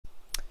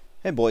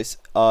Hey boys,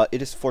 it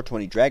is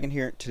 420 Dragon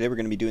here. Today we're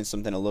going to be doing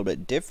something a little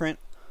bit different.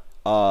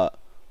 We're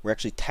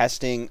actually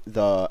testing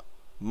the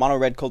Mono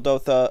Red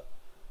Kuldotha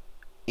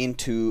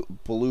into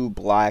Blue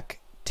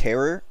Black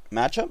Terror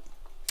matchup.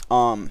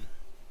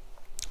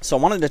 So I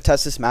wanted to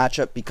test this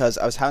matchup because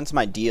I was having some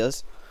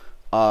ideas.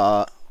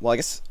 Well, I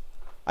guess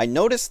I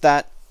noticed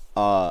that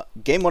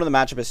game 1 of the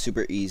matchup is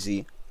super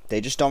easy.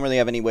 They just don't really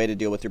have any way to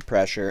deal with your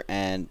pressure,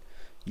 and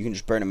you can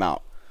just burn them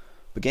out.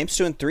 But games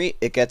 2 and 3,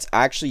 it gets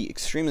actually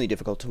extremely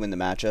difficult to win the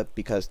matchup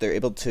because they're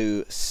able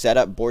to set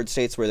up board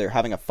states where they're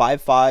having a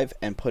 5-5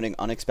 and putting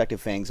unexpected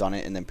fangs on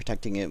it and then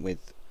protecting it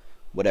with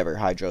whatever,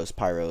 hydros,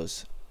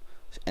 pyros,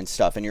 and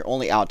stuff. And you're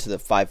only out to the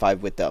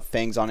 5-5 with the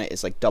fangs on it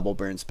is like double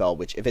burn spell,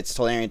 which if it's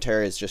Tolarian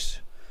Terror is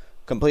just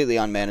completely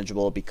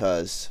unmanageable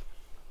because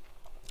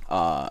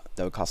that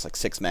would cost like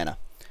 6 mana.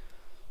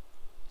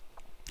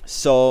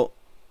 So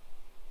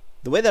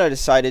the way that I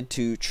decided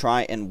to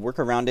try and work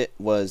around it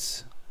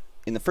was,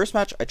 in the first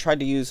match, I tried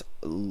to use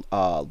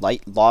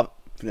Lightning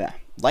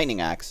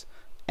Axe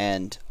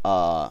and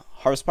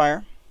Harvest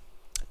Pyre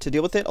to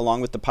deal with it,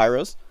 along with the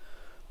Pyros.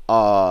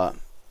 But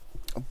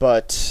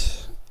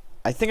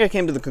I think I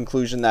came to the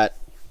conclusion that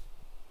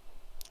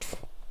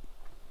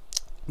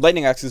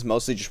Lightning Axe is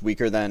mostly just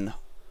weaker than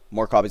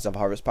more copies of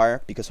Harvest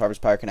Pyre, because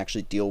Harvest Pyre can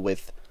actually deal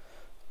with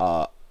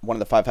one of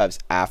the 5-5s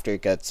after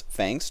it gets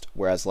fanged,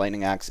 whereas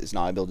Lightning Axe is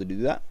not able to do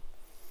that.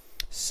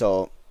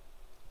 So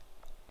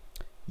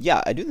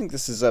yeah, I do think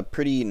this is a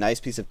pretty nice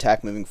piece of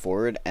tech moving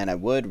forward, and I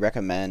would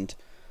recommend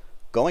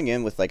going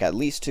in with like at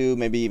least 2,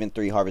 maybe even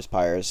 3 Harvest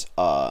Pyres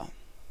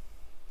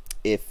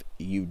if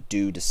you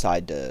do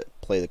decide to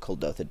play the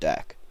Kuldotha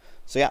deck.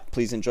 So yeah,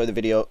 please enjoy the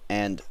video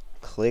and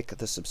click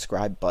the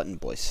subscribe button,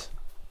 boys.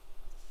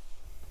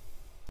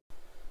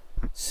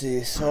 Let's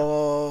see,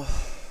 so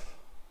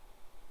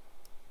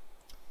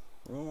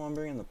we're going to want to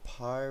bring in the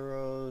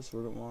Pyros,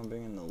 we're going to want to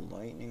bring in the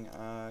Lightning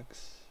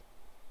Axe.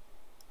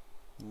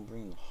 We'll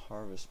bring the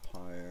Harvest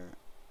Pyre.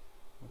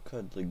 We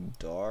could like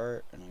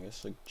Dart and I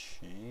guess like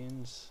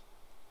Chains,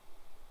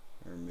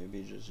 or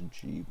maybe just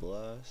G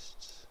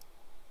Blast.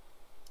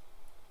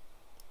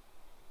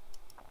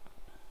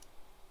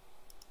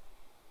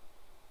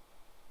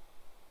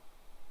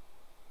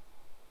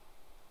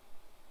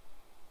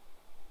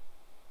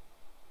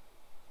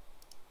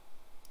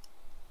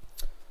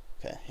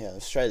 Okay, yeah,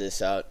 let's try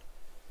this out.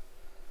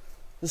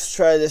 Let's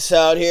try this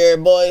out here,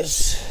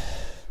 boys.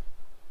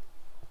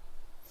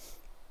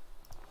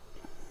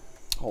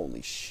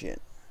 Holy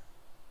shit.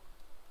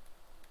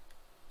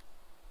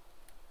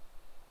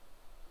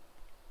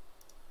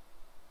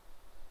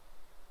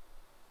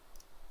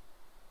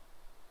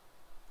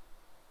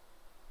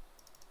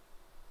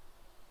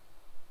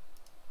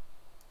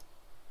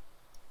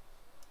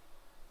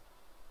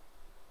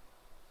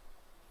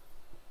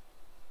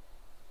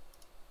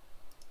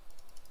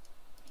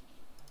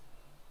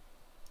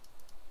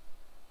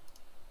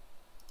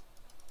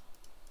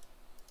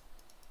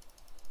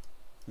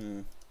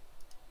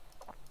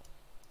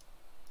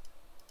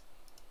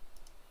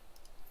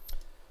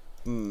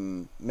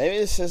 Maybe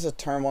this is a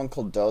turn 1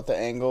 Kuldotha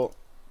angle.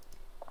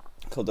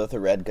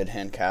 Kuldotha red, good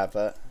hand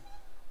Kappa.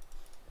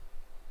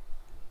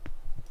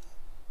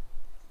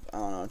 I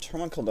don't know, turn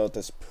 1 Kuldotha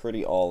is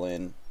pretty all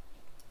in.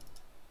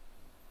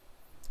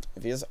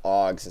 If he has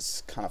Augs,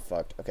 it's kind of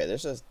fucked. Okay,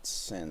 there's a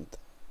synth.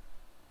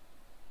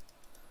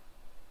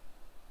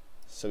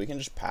 So we can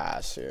just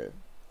pass here.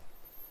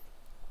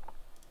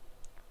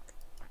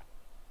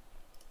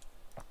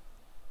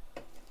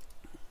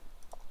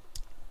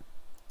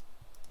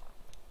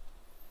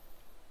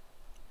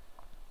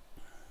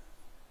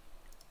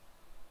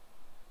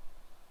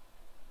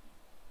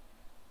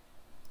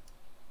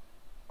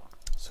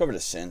 Let's go over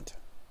to Sint.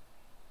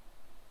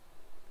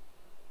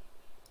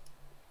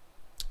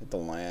 Hit the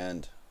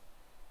land.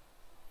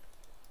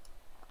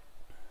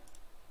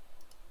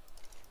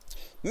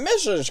 Maybe I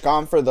should have just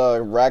gone for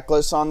the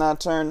Reckless on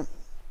that turn.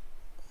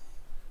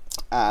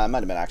 That might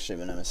have been actually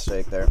been a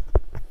mistake there.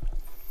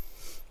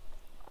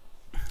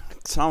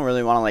 Cause I don't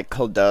really want to like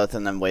Kuldotha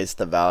and then waste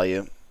the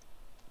value.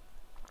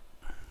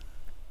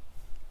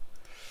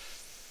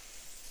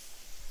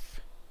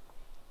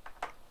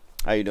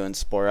 How you doing,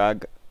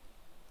 Sporag?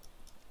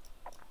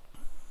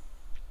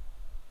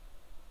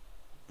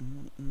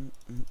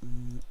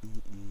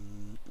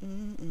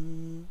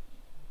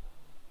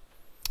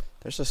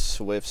 There's a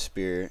Swift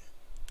Spear.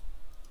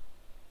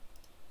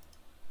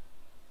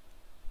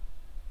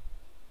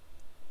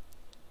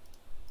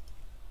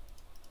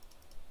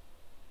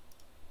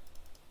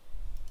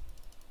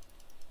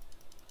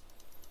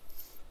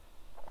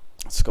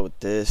 Let's go with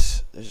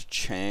this. There's a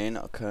Chain,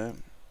 okay.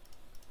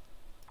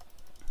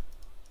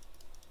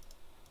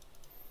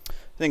 I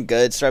think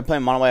good. Started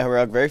playing Mono White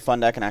Heroic. Very fun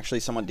deck and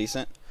actually somewhat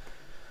decent.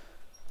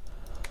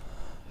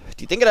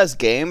 Do you think it has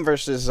game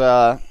versus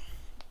the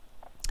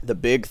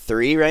big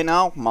 3 right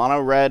now? Mono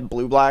Red,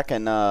 Blue Black,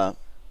 and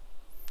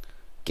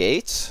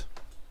Gates?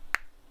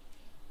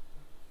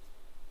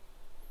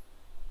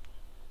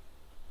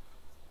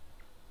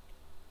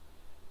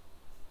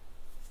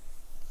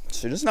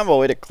 So he doesn't have a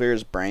way to clear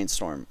his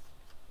Brainstorm.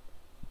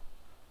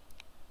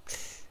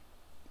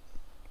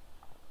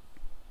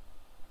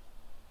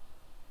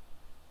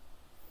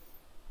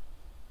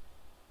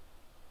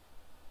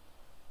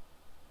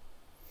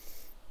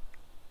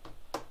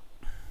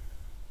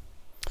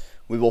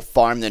 We will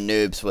farm the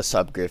noobs. What's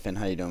up, Griffin?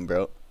 How you doing,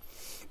 bro?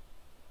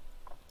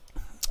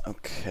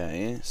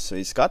 Okay, so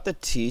he's got the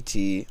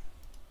TT.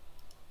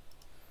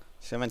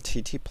 Does he have a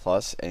TT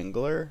plus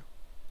angler?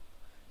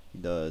 He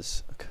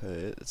does.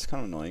 Okay, it's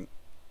kind of annoying.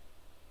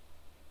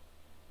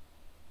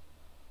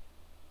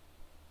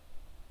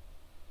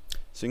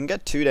 So you can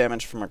get 2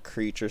 damage from our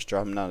creatures,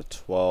 drop him down to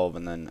 12,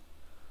 and then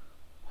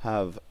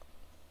have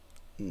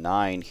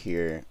 9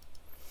 here.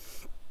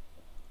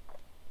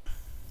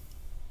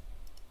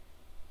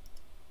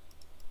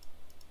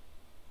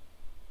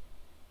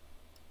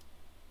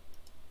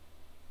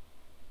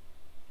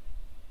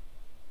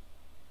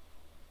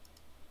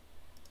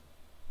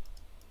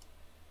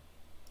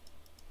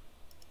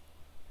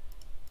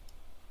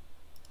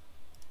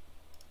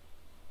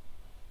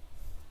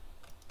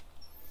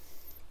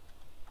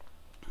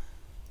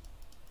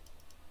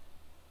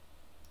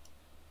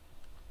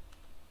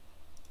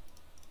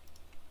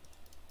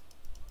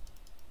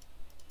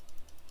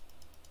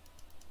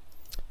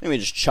 Maybe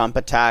just chump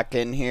attack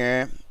in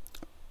here.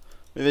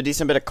 We have a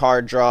decent bit of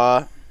card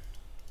draw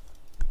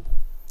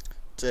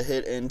to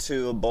hit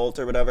into a bolt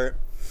or whatever.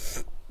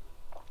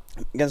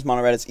 Against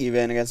mono red, it's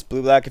even. Against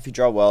blue black, if you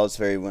draw well, it's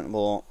very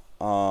winnable.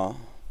 Okay,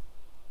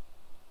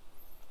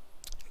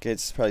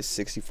 it's probably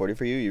 60-40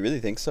 for you. You really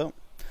think so?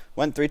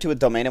 Went 3-2 with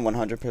domain and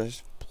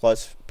 100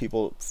 plus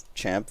people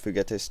champ. If we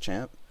get this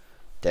champ,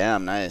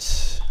 damn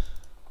nice.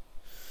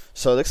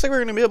 So it looks like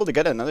we're gonna be able to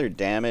get another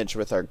damage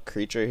with our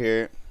creature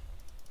here.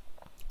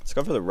 Let's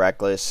go for the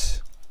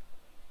reckless.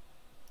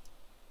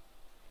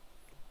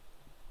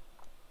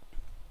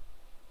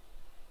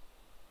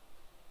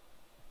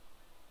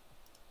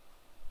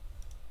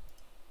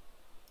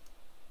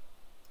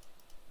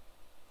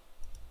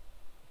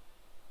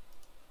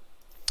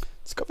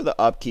 Let's go for the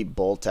upkeep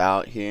bolt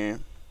out here.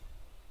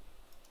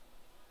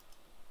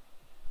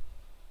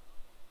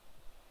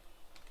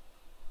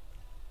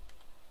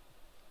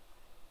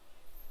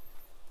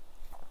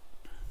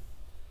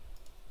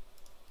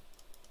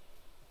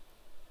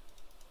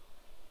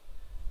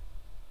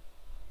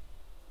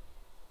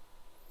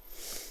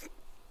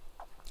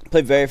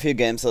 Played very few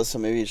games though, so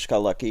maybe you just got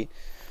lucky.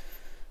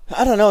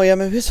 I don't know, yeah,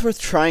 maybe it's worth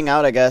trying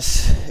out, I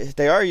guess.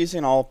 They are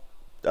using all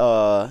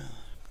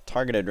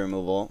targeted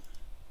removal.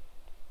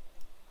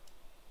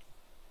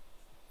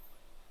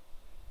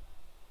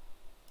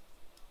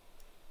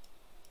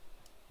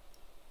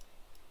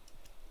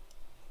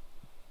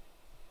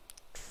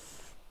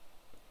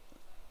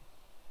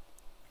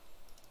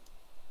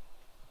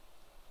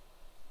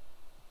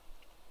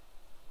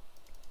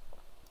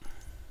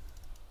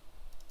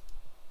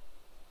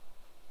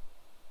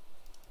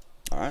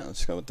 Alright,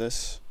 let's go with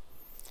this.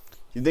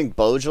 You think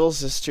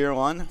Bojals is tier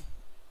 1?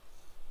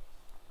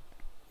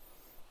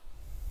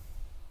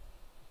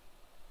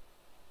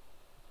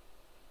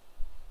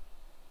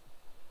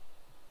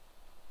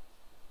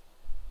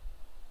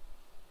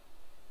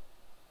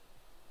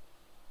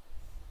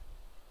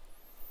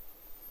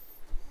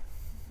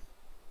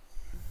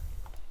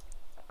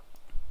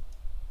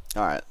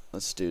 Alright,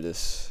 let's do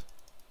this.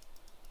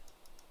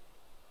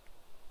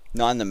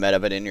 Not in the meta,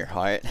 but in your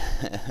heart.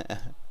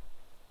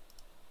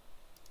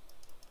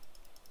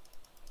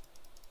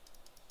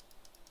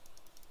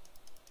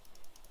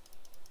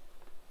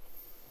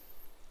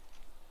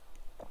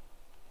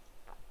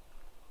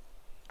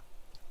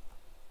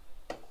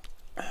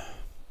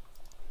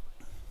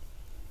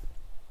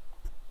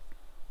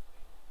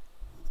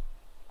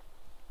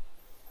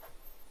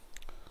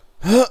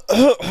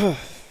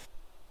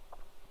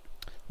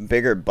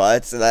 Bigger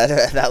butts.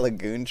 That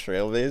Lagoon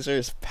Trailblazer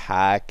is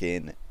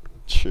packing.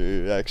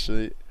 True,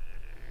 actually.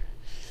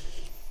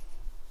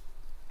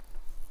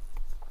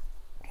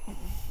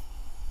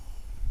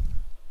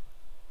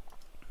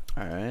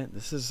 Alright,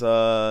 this is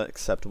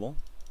acceptable.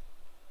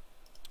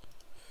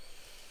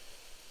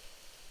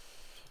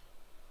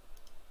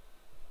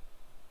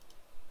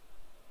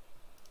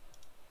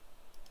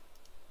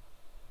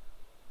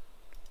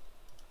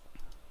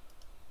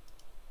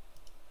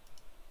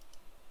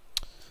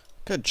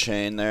 Good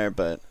chain there,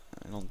 but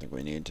I don't think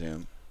we need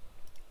to.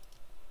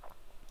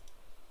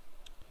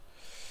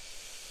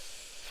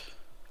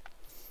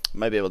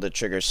 Might be able to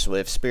trigger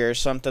Swift Spear or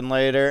something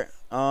later.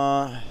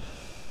 So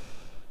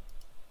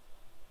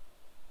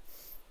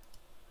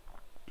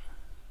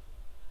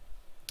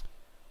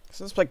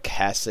let's play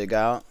Cassig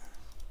out.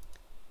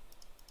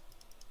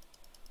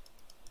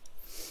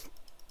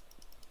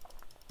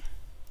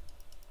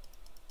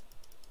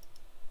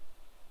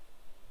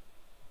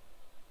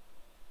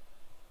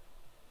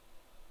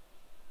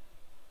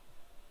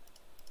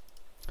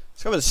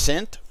 Let's go with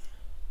Synth.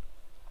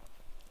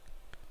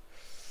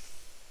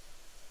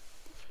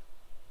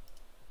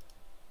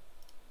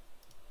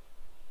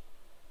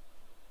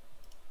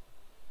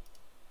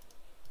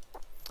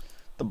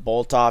 The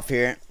bolt off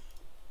here.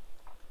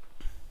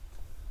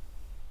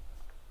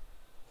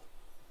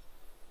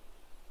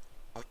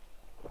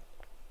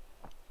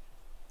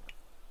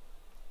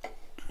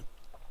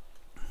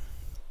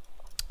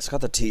 It's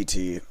got the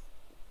TT.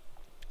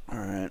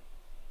 Alright.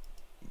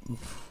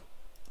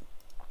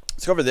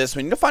 Let's go over this.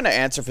 We need to find an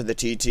answer for the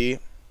TT.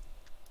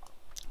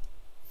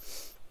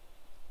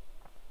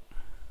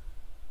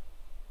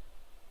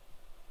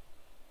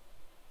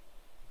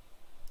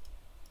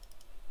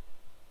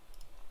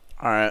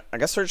 Alright, I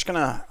guess we're just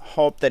gonna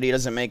hope that he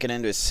doesn't make it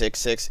into a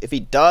 6-6. If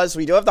he does,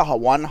 we do have the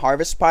one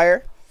Harvest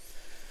Pyre.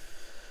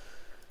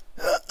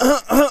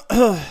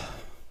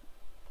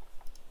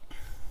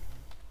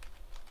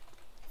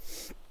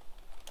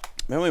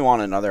 Maybe we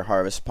want another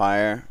Harvest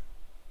Pyre.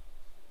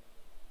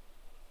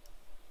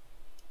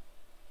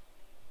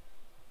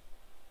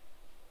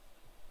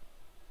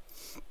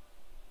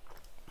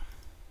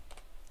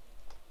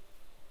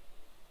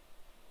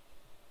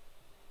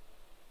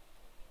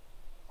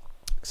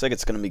 Looks like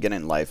it's going to be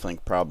getting lifelink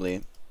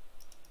probably,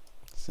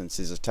 since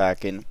he's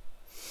attacking.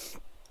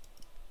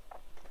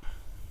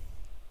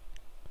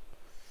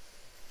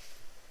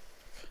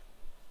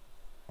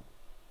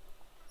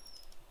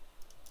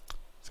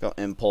 Let's go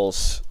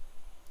Impulse.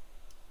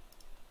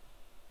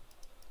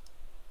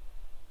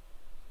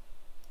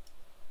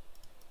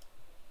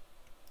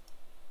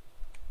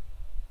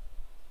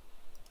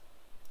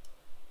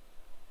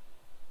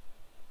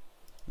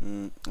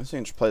 I think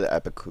I should play the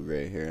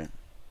Epicure here.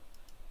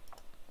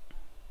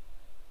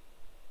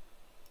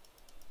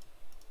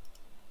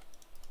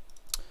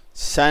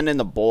 Send in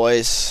the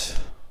boys.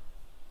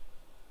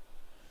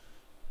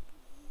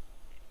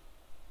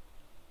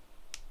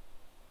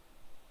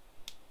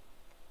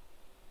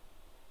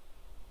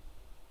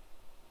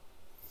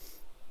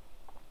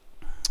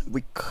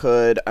 We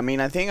could. I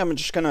mean, I think I'm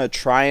just gonna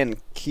try and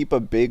keep a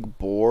big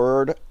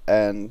board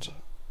and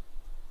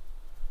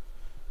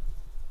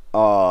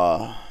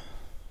oh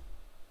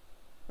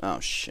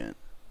shit.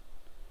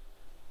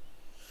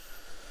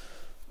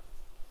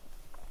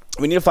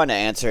 We need to find an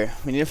answer.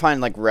 We need to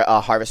find like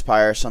a Harvest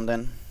Pyre or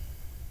something.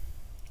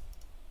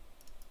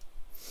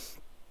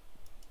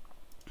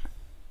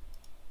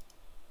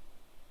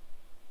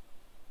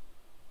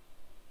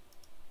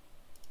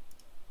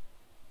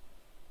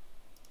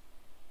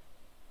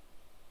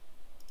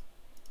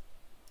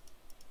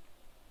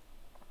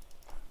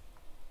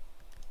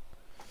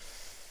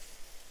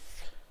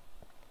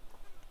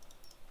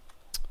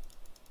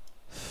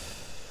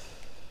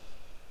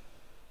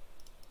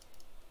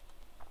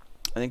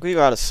 I think we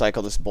gotta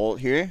cycle this bolt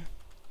here.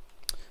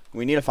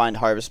 We need to find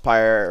Harvest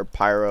Pyre or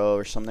Pyro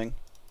or something.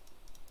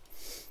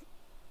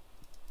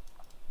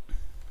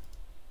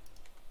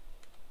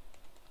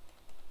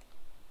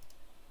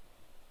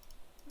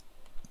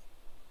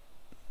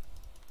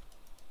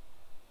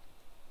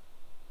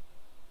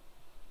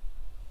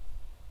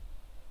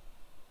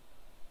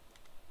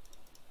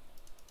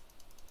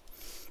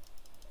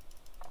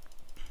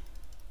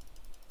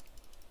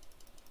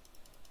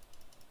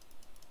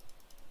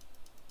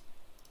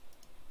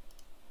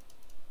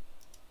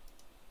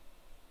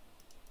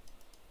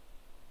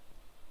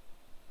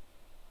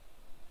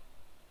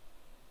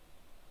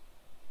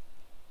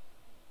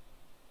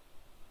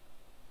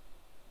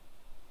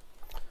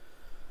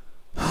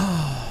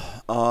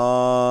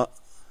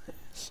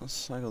 So let's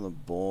cycle the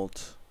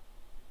bolt.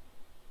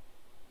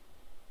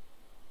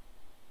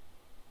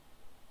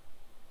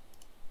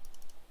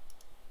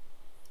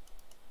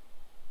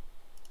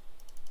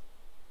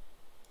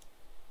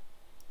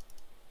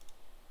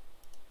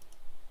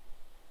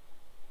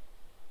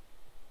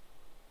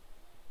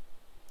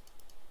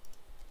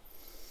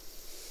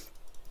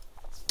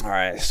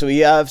 Alright, so we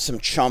have some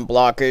chump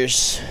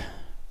blockers.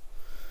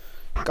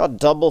 Got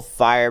double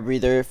fire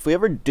breather. If we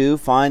ever do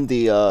find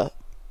the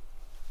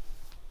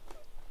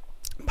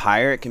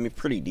Pyre, it can be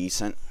pretty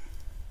decent.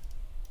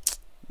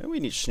 Maybe we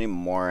just need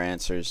more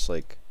answers,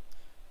 like,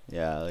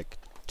 yeah, like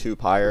 2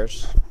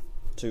 Pyres,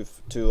 two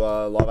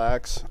Lava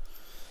Axe.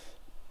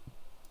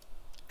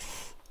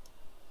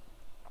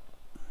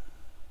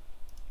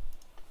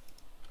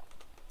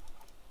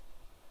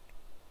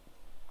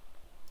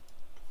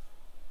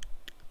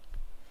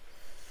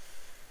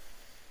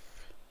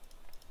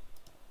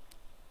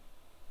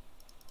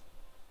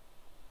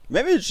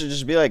 Maybe it should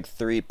just be like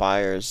 3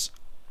 Pyres.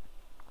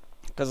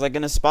 Because like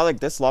in a spot like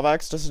this, Lava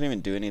Axe doesn't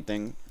even do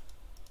anything.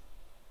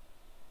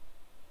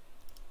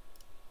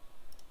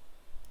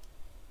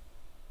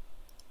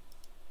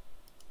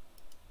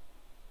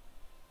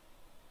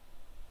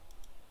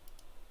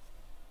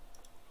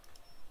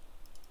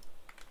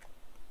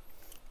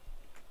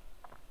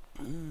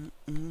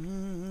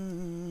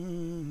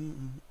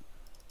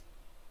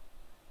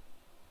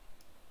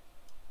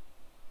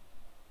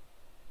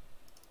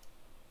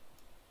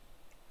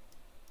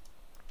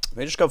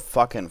 Maybe just go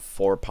fucking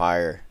 4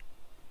 Pyre.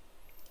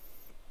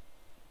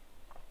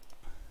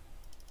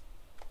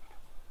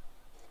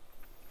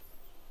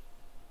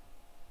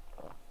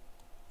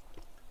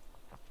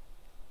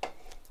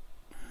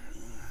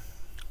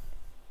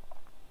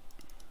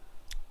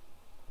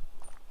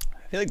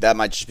 I feel like that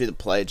might just be the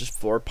play, just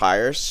 4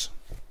 Pyres.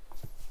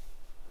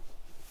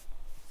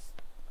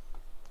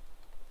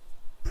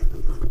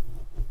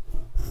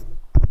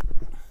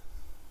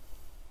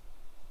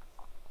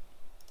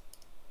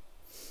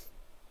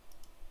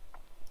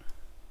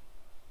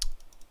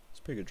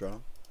 Pretty good draw.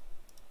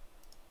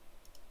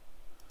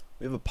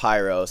 We have a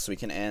Pyro, so we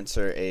can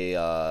answer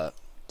a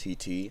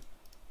TT.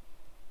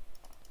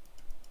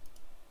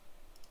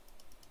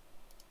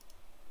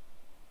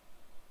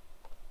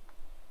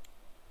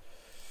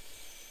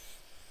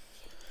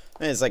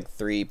 It's like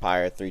 3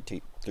 pyro,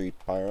 3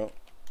 pyro.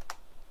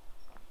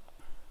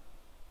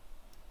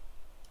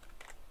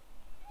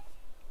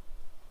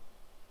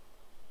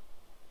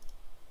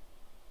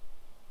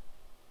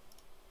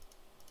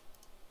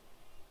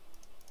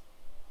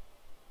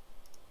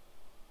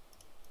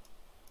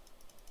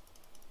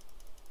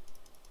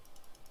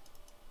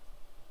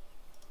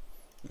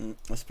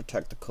 Let's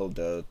protect the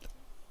Kuldotha.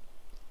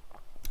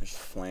 There's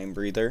Flame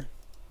Breather.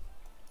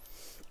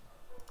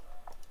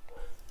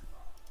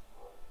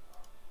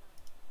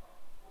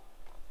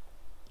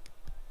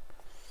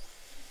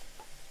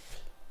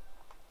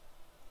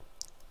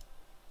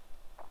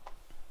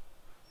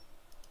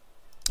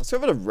 Let's go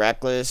for the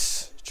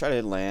Reckless. Try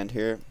to land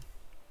here.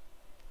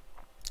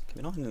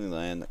 We don't have any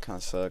land. That kind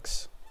of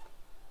sucks.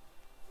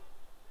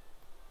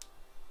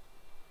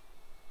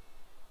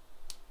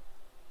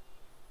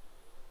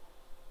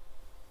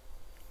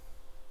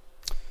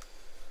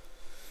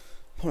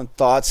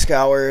 Thought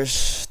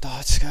Scours.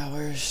 Thought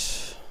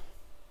Scours.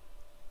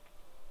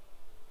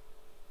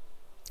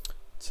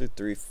 2,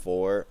 3,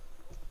 4.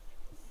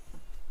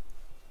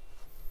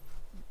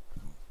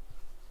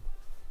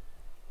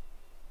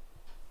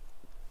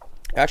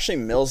 Actually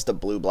mills the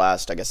Blue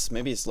Blast. I guess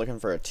maybe he's looking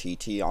for a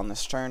TT on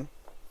this turn.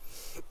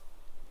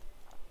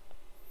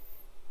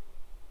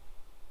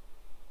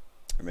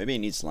 Or maybe he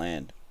needs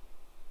land.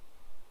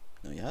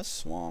 No, he has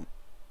Swamp.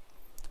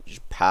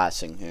 Just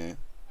passing here.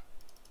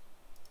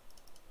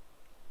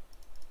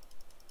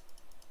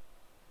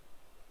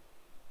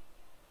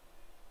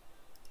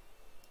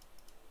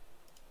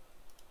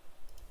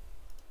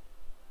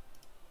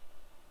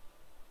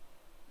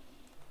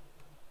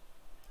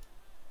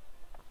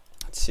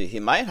 Let's see, he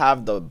might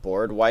have the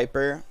board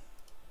wiper.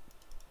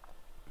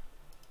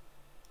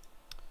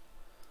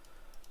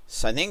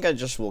 So I think I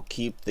just will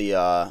keep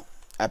the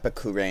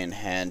Epicure in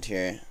hand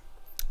here.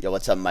 Yo,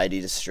 what's up, Mighty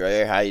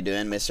Destroyer? How you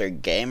doing,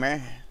 Mr.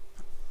 Gamer?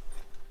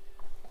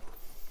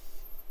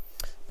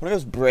 One of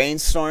those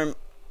Brainstorm.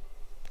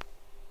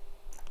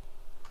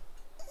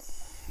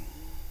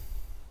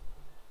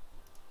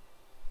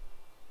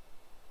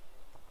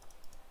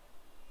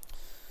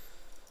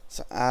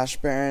 So Ash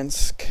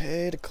Barons,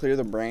 okay, to clear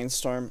the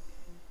Brainstorm.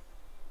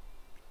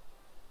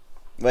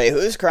 Wait,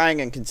 who's crying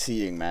and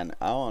conceding, man?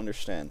 I don't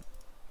understand.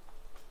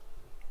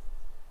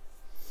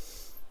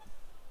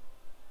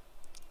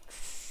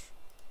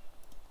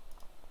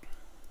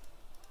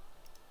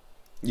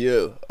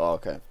 You. Oh,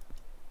 okay.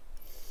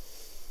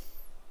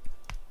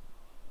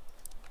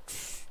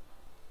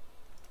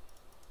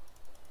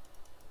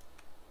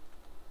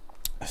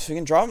 So we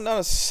can drop him down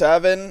to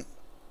 7.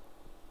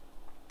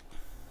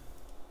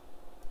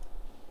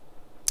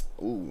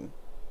 Ooh.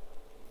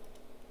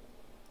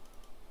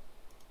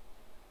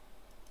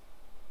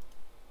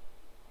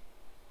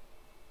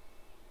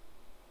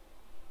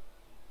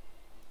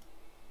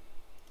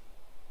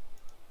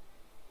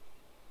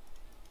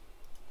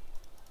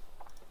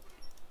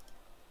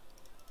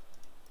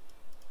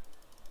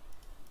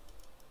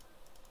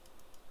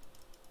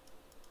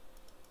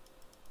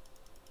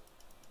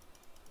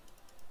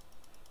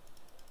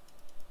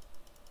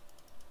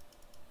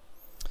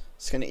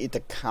 It's gonna eat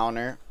the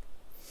counter.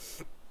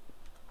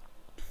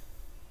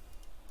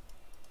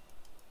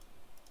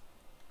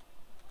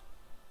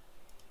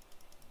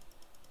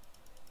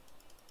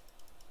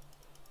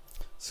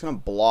 It's gonna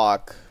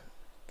block.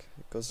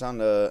 It goes down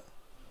to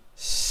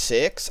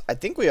 6. I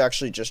think we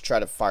actually just try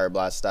to fire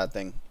blast that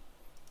thing.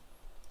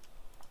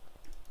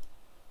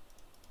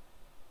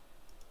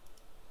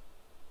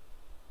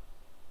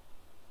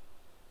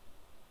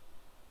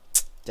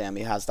 Damn,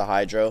 he has the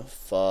Hydro.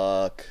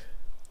 Fuck.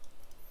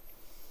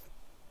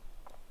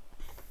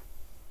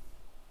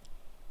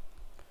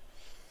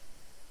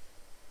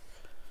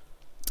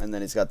 And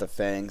then he's got the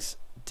Fangs.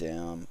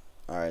 Damn.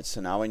 Alright,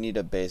 so now we need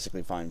to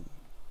basically find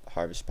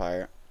Harvest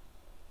Pyre.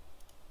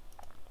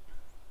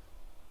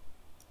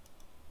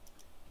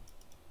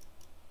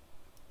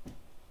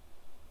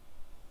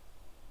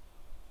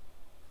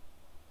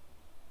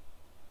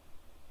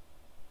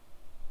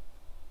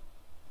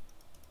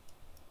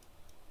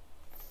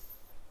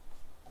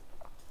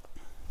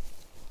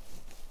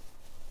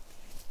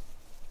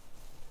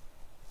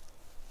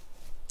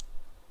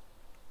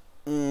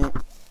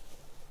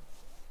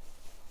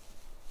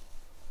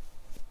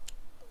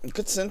 We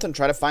could synth and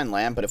try to find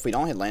land, but if we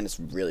don't hit land, it's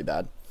really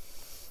bad.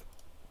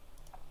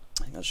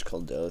 I think I'll just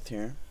call Kuldotha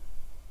here.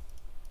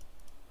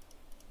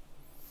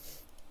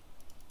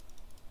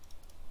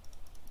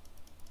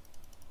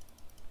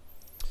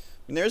 I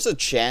mean, there's a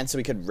chance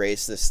we could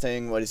race this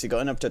thing. What is he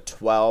going up to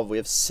 12? We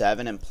have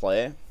 7 in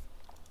play.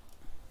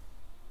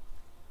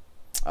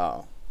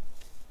 Oh.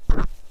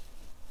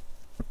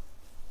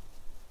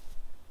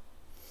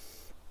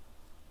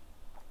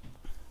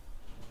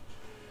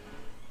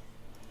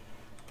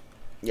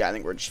 Yeah, I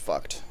think we're just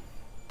fucked.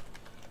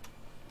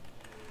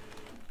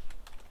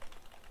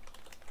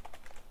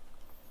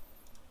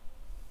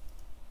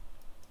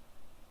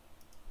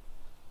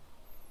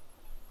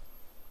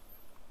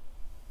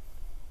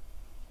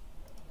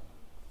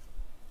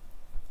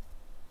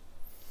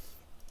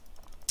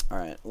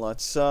 Alright.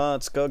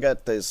 let's go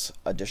get these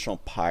additional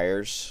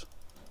pyres.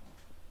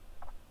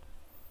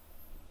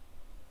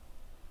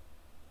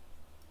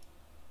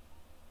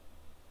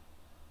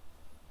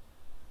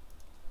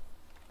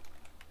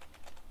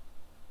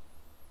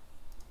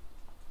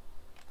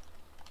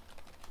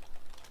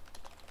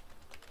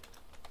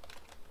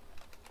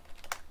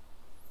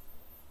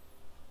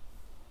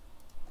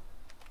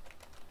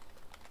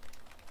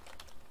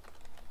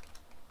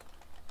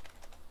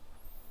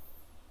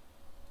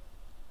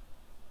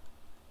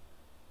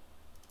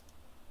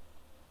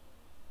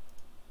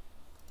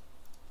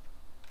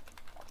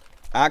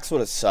 Axe would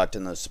have sucked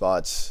in those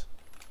spots.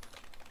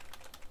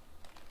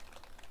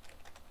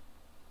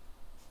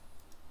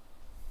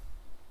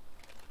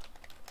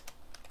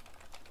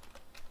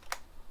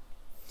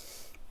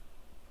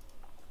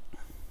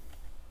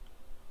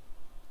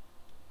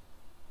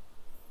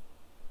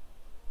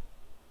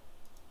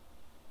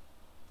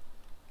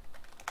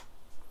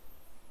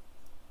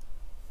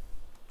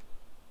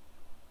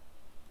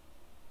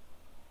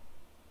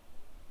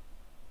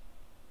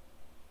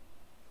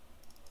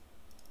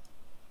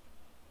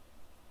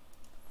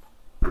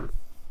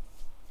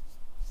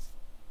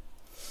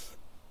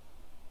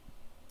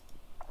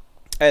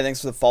 Hey,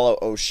 thanks for the follow,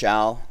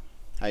 Oshal.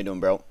 How you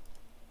doing, bro?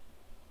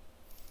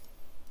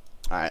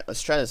 Alright,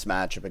 let's try this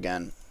matchup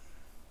again.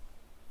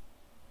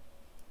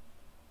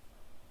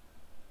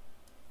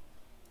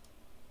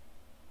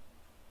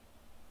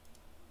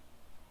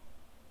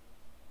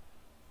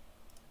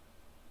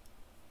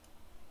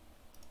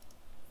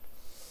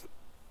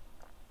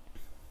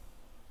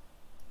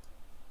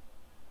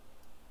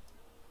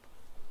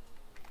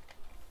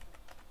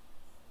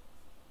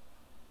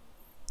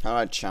 How do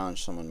I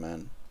challenge someone,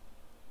 man?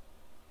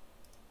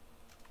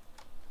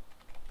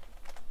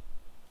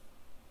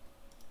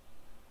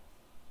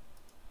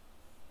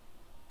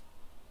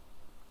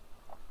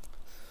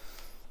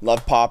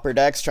 Love Pauper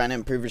decks, trying to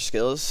improve your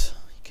skills.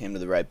 You came to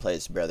the right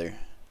place, brother.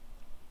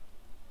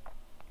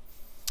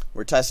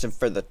 We're testing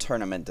for the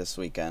tournament this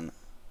weekend.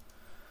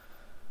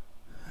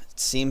 It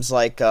seems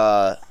like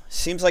the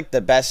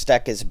best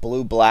deck is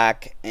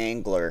blue-black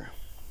angler.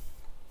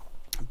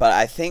 But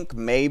I think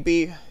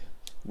maybe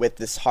with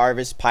this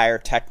Harvest Pyre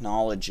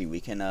technology, we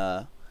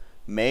can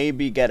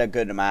maybe get a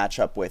good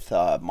matchup with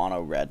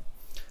mono red.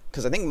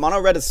 Because I think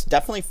mono red is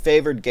definitely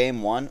favored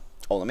game one.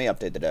 Oh, let me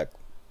update the deck.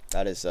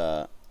 That is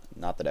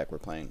not the deck we're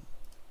playing.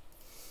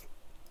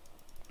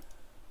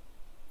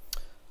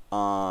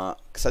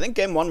 Because I think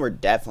game one we're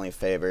definitely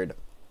favored.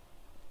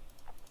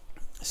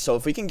 So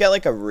if we can get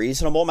like a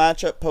reasonable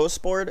matchup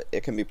post board,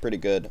 it can be pretty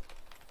good.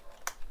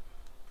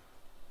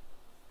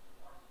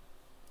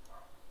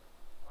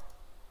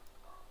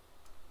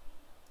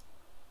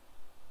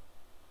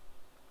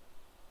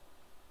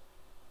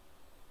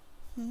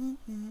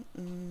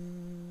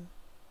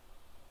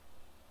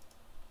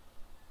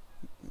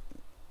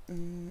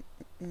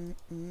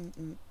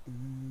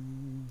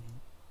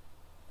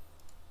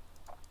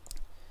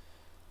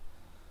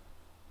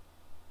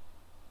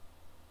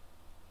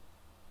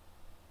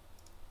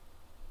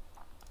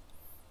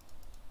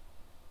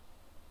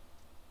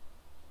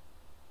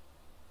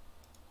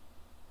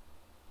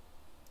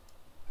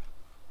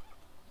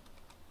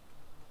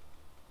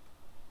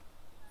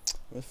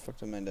 Where the fuck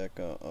did my deck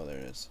go? Oh, there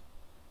it is.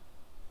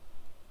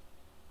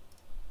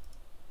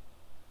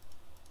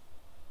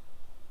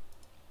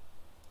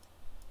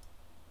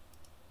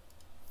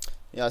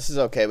 Yeah, this is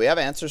okay. We have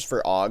answers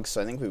for Ogg,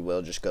 so I think we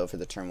will just go for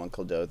the turn 1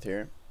 Kuldotha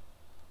here.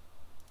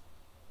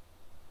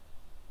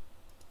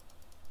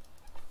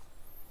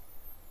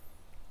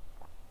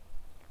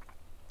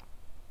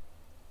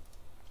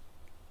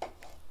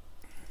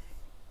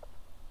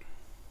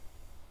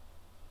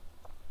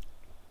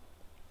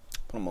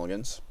 Put on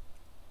mulligans.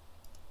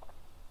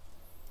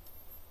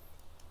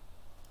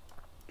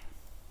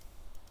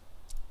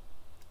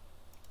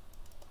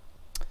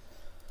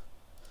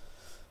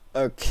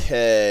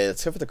 Okay,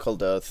 let's go for the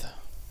Kuldotha.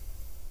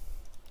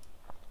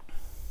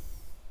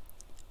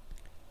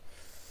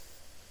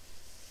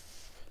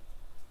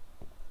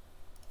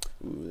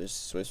 Ooh, this is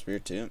Swift Spear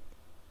too.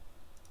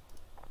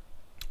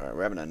 Alright,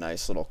 we're having a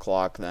nice little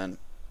clock then.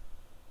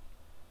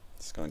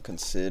 Just going to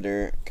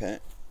consider. Okay.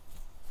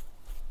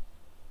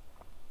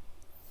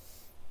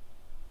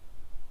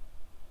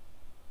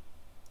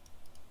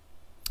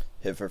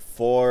 Hit for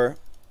 4.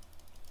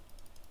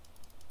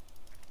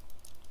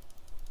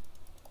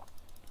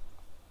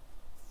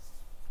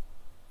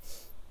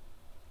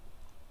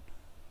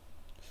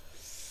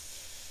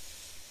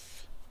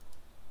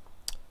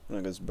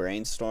 One goes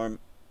Brainstorm.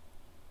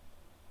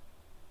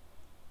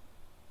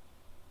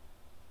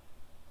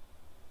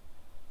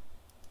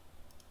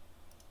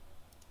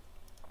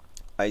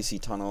 Icy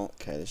Tunnel.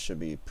 Okay, this should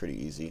be pretty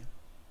easy.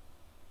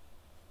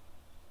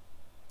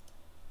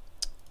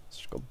 Let's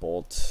just go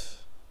Bolt.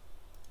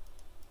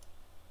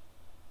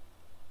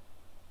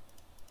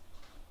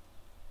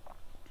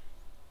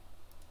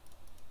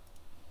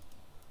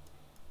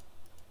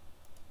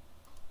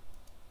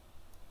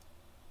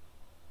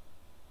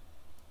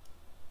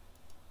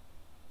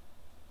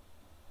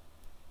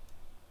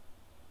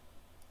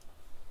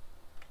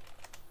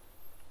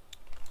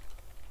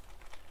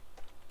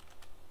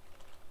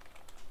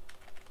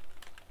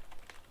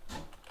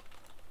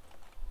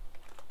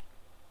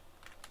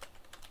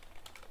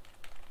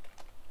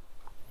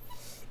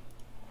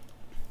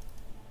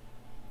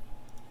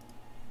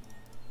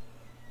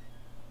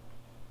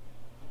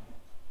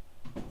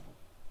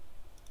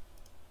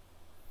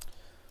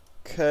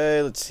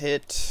 Okay, let's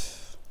hit.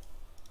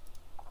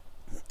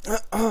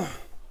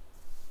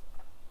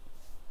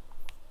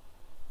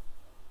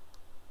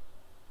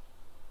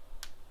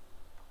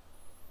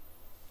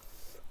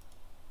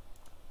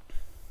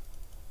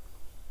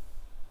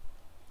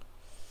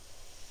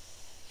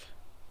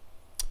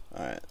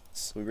 Alright,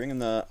 so we bring in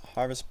the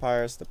Harvest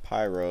Pyres, the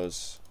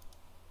Pyros.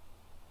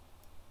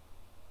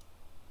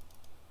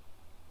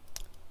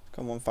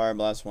 Come one Fire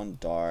Blast, one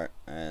Dart,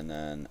 and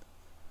then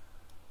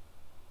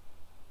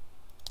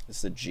this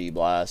is the G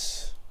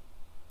Blast.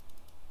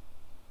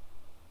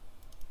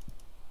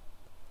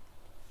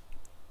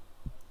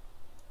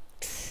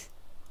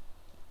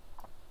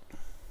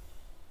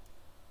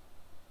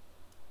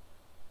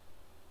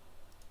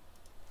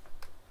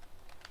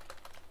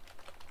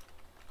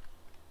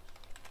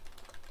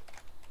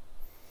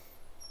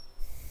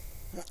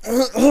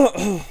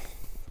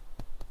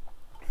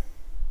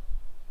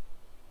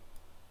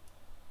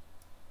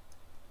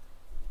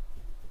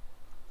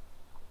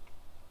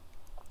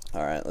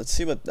 Alright, let's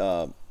see what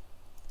sort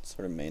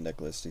of main deck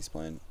list he's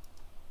playing.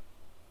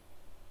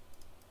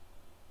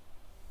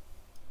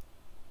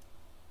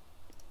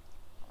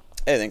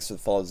 Hey, thanks for the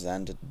follow,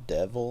 Xand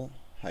Devil.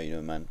 How you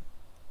doing, man?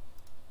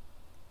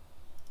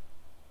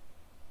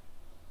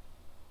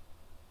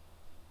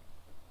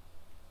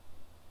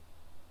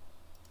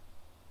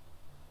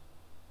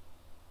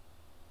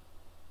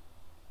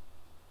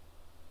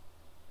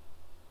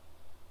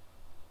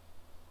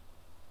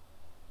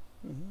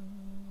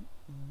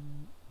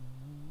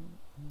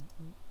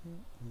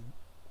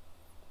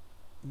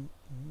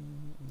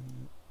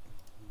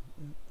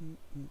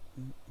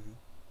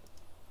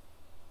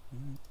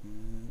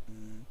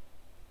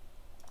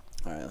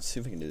 Alright, let's see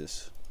if we can do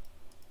this.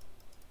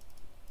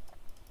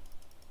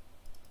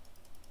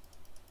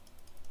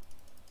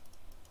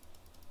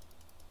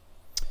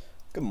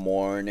 Good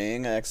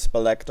morning,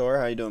 Expelector.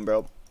 How you doing,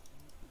 bro?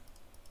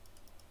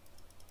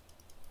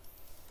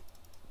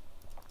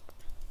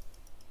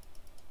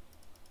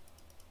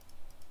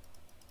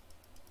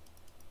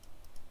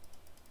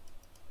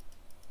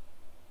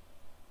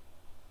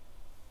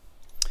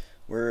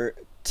 We're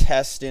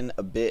testing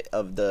a bit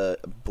of the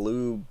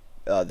blue,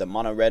 the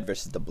mono red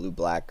versus the blue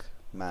black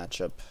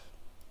matchup.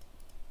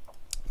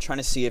 I'm trying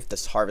to see if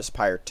this Harvest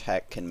Pyre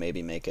tech can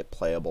maybe make it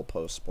playable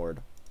post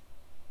board.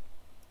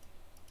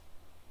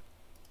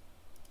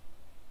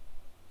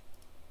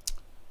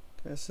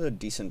 Okay, this is a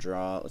decent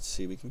draw. Let's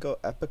see, we can go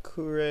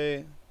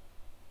Epicure.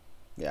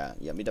 Yeah,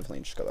 we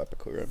definitely just go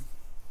Epicure.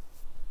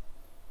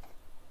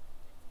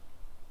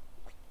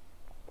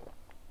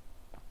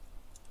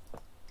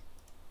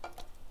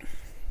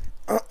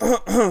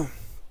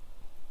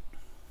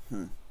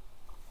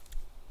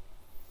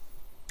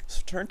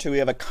 So turn 2, we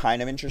have a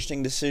kind of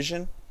interesting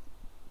decision.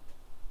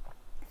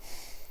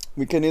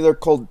 We can either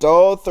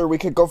Kuldotha or we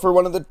could go for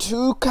one of the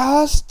two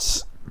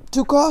costs.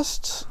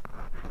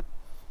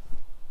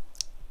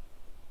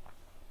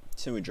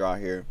 So we draw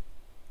here.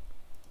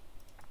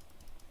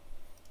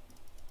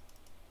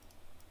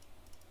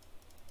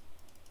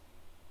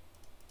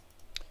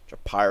 Draw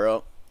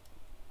Pyro.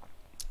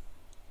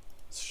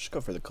 Let's just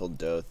go for the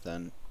Kuldotha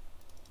then.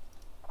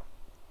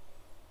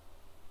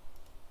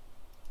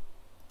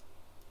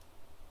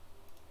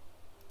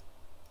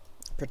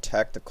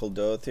 Protect the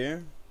Kuldotha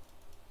here.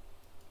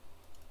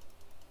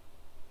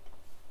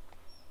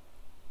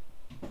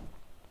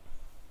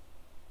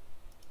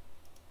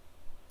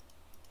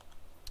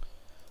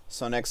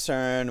 So next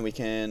turn we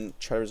can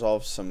try to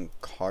resolve some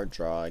card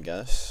draw, I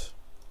guess.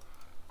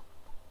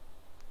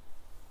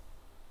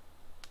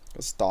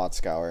 Let's Thought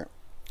Scour.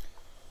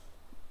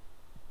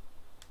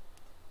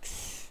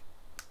 So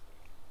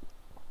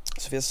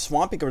if he has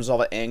Swamp, he can resolve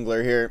an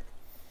Angler here.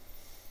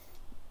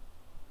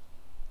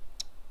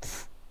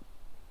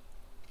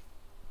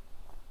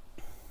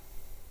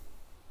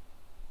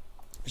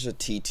 There's a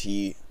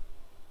TT.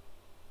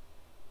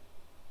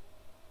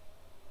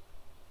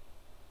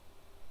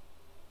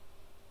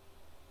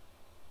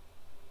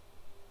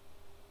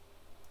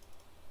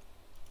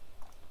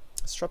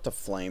 Let's drop the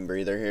Flame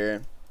Breather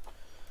here.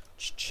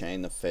 Just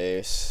chain the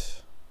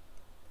face.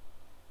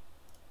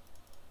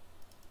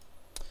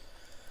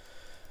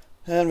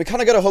 And we kind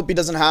of gotta hope he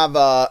doesn't have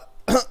the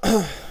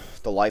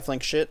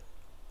lifelink shit.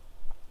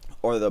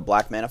 Or the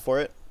black mana for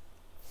it.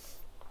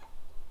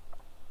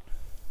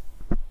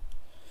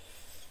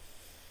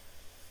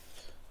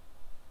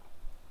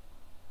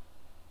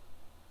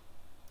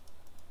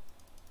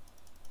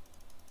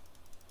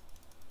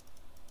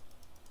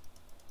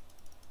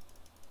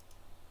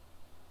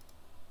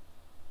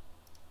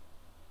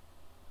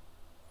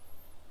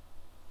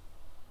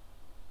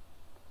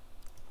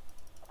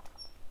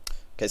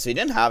 Okay, so he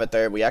didn't have it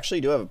there. We actually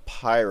do have a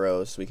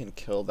Pyro, so we can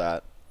kill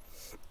that.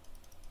 I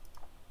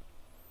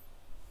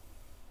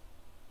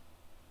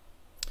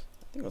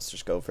think let's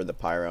just go for the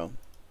Pyro.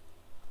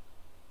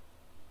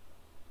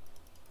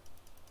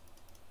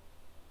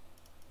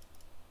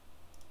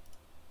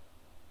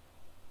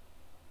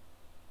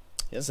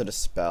 He has a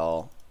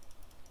Dispel.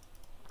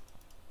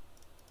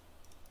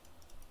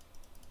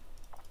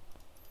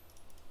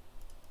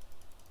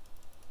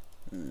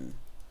 Hmm.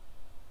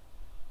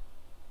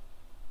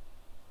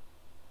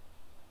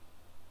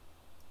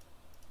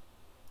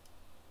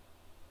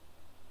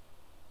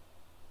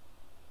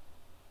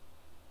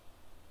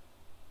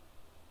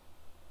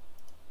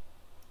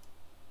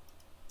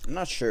 I'm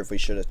not sure if we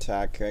should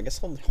attack here. I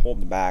guess I'll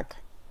hold back.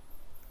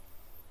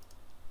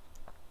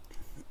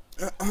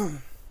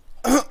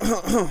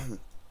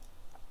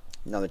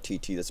 Another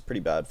TT. That's pretty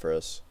bad for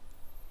us.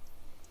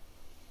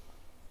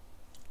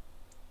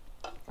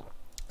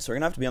 So we're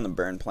going to have to be on the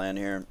burn plan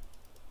here.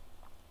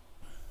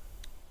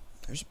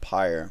 There's a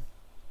pyre.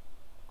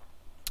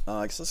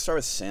 I guess let's start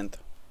with synth.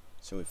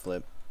 See what we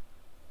flip.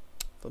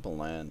 Flip a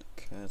land.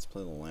 Okay, let's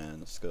play the land.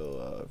 Let's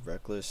go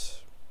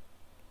reckless.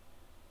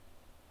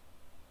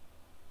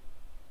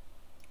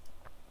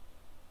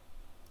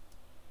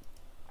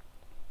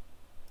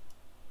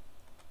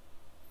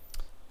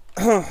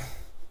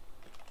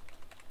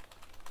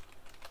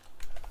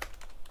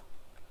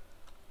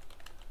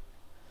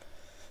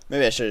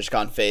 Maybe I should have just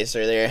gone face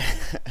earlier.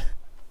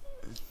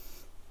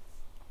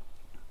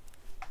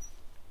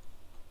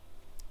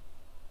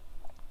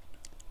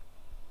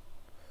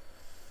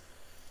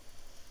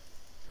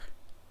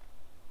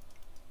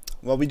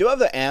 Well, we do have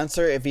the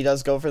answer if he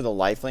does go for the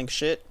lifelink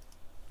shit.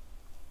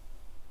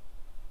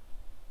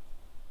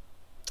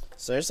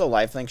 So there's the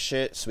lifelink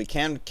shit, so we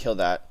can kill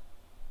that.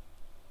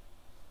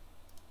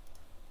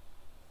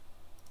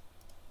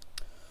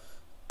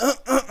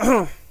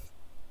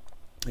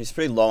 He's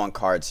pretty low on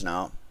cards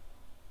now.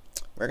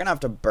 We're gonna have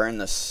to burn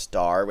the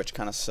star, which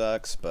kind of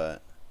sucks,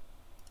 but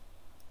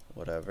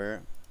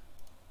whatever.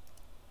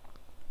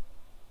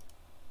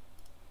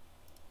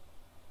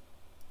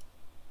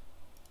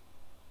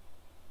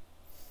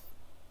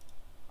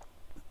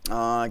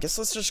 I guess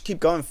let's just keep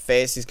going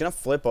face. He's gonna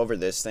flip over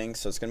this thing,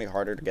 so it's gonna be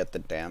harder to get the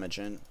damage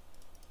in.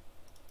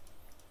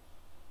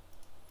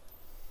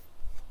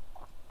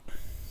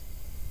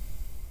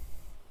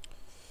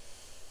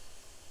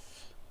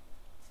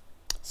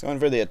 He's going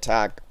for the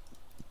attack.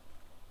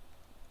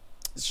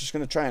 It's just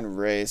gonna try and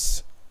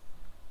race.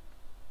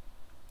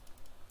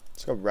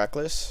 Let's go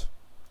reckless.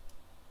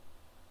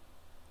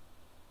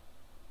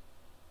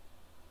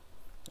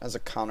 As a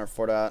counter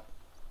for that.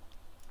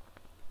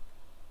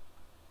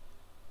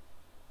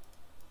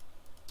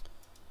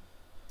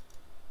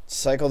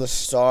 Cycle the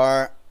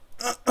star.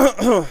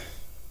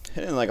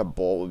 Hitting like a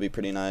bolt would be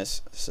pretty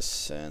nice. It's a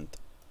synth.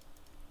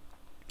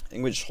 I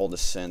think we just hold the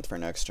synth for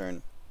next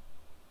turn.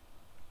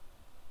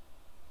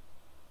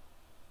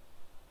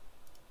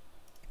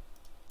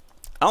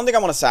 I don't think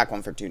I want to sack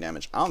one for 2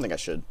 damage. I don't think I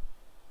should.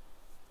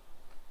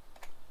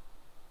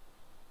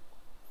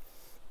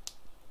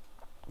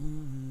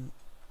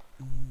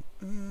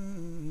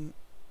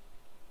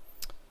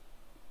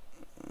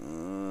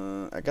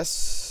 I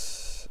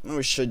guess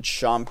we should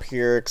jump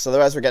here, because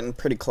otherwise we're getting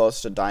pretty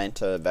close to dying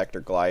to Vector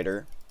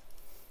Glider.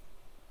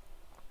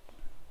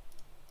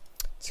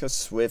 Let's go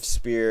Swift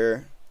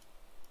Spear.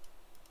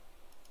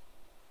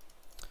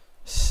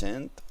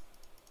 Synth.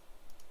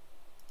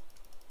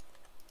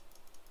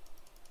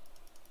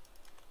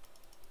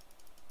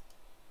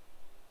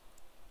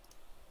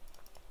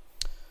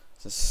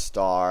 It's a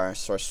star,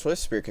 so our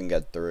Swift Spear can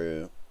get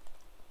through.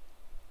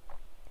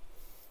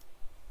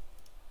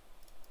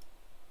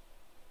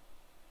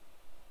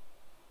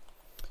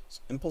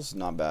 So Impulse is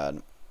not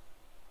bad.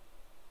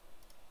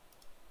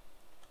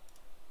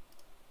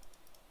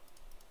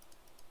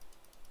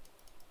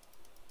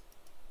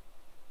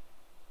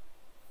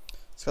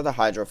 Let's got the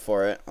Hydro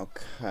for it.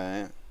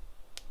 Okay.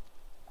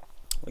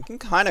 We can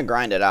kind of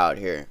grind it out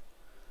here.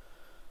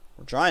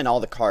 We're drawing all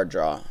the card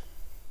draw.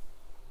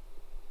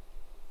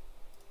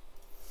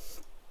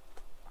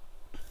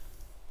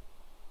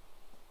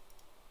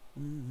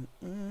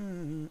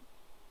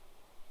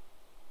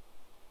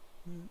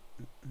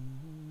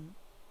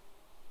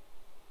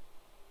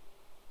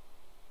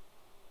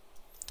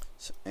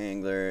 So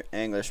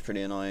Angler's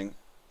pretty annoying.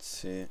 Let's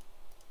see.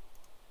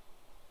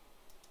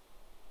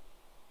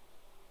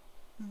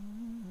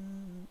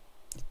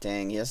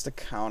 Dang, he has the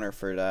counter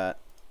for that.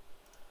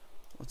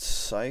 Let's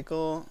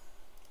cycle.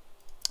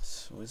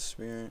 Swift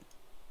Spirit.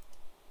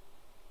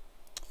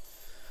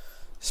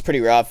 It's pretty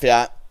rough,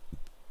 yeah.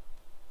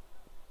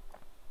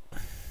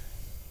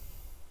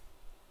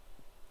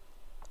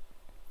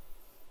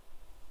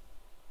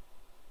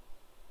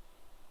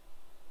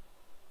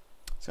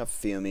 It's got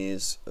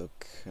Fumies.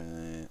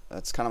 Okay.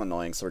 That's kind of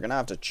annoying. So we're going to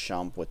have to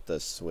chump with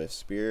the Swift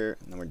Spear.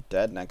 And then we're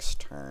dead next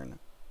turn.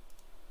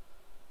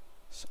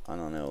 So I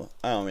don't know.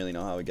 I don't really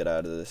know how we get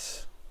out of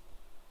this.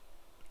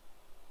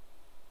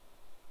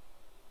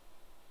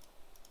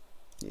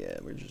 Yeah,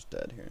 we're just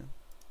dead here.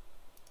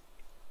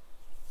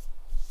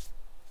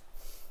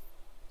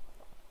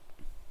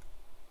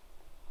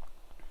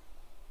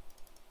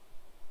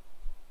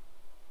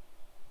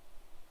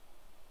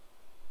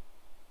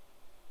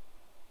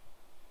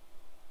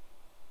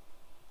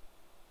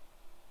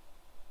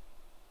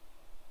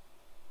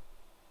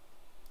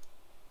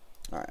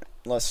 Alright,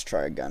 let's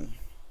try again.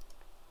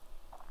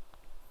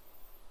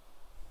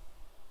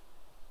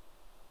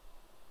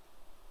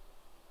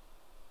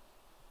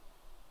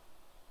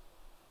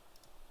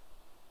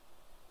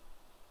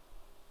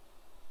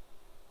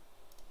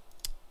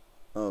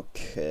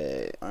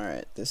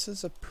 This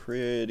is a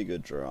pretty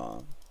good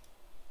draw.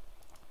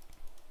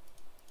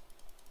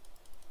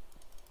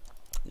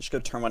 You should go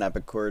turn 1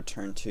 Epic Core,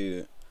 turn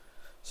 2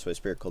 Sway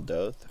Spirit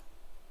Kuldotha.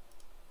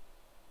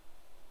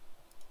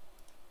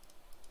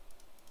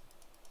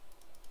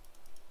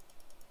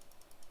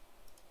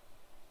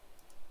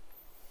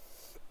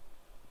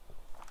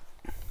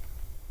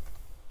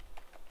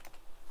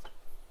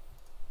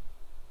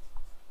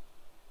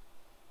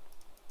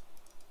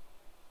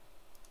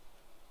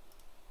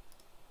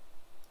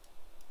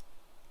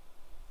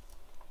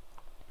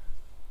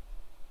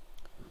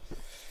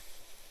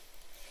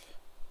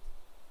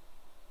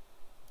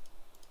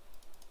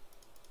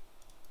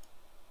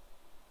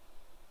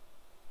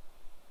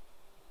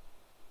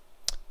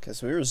 Okay,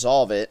 so we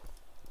resolve it.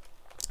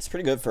 It's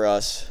pretty good for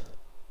us.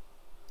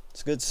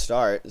 It's a good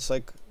start. It's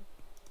like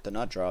the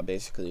nut draw,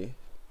 basically.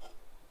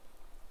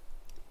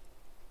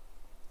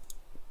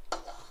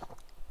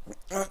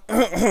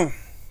 I'm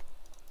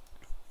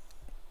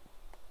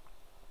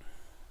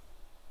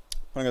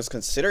going to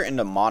consider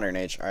into Modern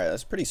Age. Alright,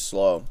 that's pretty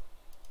slow.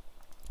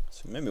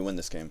 So maybe win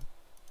this game.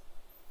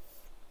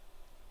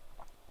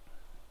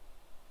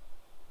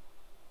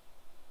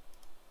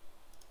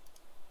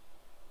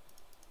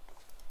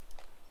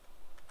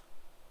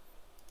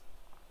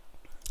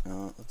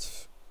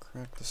 Let's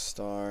crack the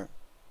star.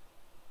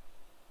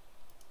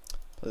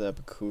 Play that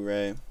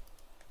Bakure.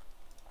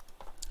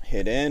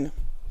 Hit in.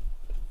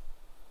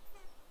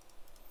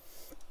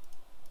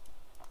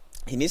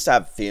 He needs to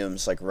have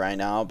fumes like right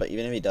now, but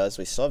even if he does,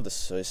 we still have the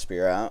Soy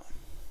Spear out.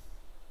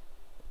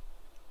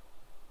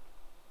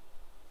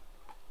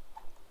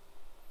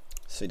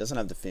 So he doesn't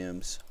have the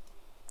fumes.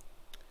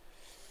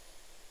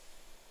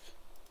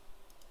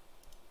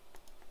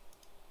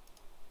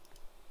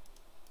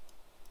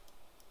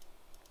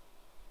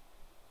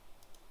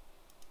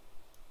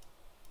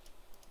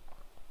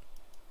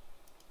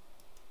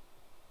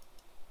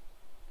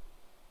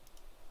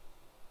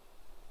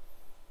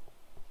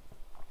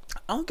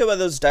 I don't get why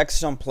those decks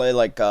don't play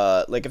like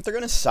if they're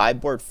gonna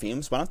sideboard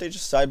Fumes, why don't they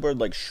just sideboard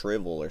like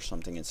Shrivel or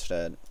something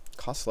instead? It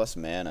costs less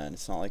mana and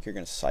it's not like you're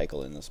gonna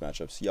cycle in those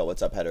matchups. Yo,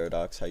 what's up,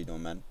 Heterodox? How you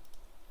doing, man?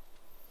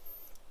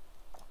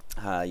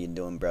 How you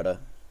doing, brother?